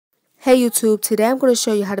Hey YouTube, today I'm going to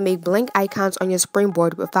show you how to make blank icons on your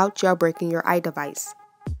Springboard without jailbreaking your iDevice.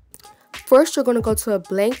 First, you're going to go to a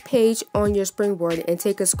blank page on your Springboard and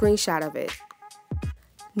take a screenshot of it.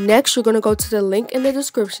 Next, you're going to go to the link in the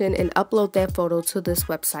description and upload that photo to this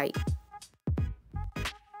website.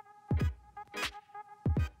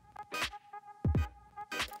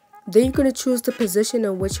 Then you're going to choose the position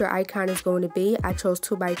in which your icon is going to be. I chose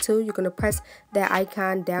 2x2. You're going to press that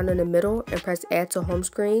icon down in the middle and press add to home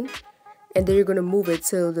screen. And then you're going to move it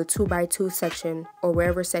to the 2x2 section or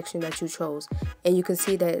wherever section that you chose. And you can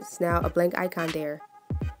see that it's now a blank icon there.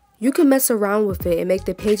 You can mess around with it and make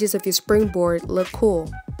the pages of your Springboard look cool.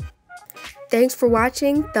 Thanks for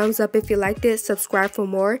watching. Thumbs up if you liked it. Subscribe for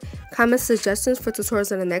more. Comment suggestions for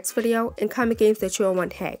tutorials in the next video. And comment games that you don't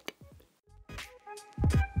want hacked.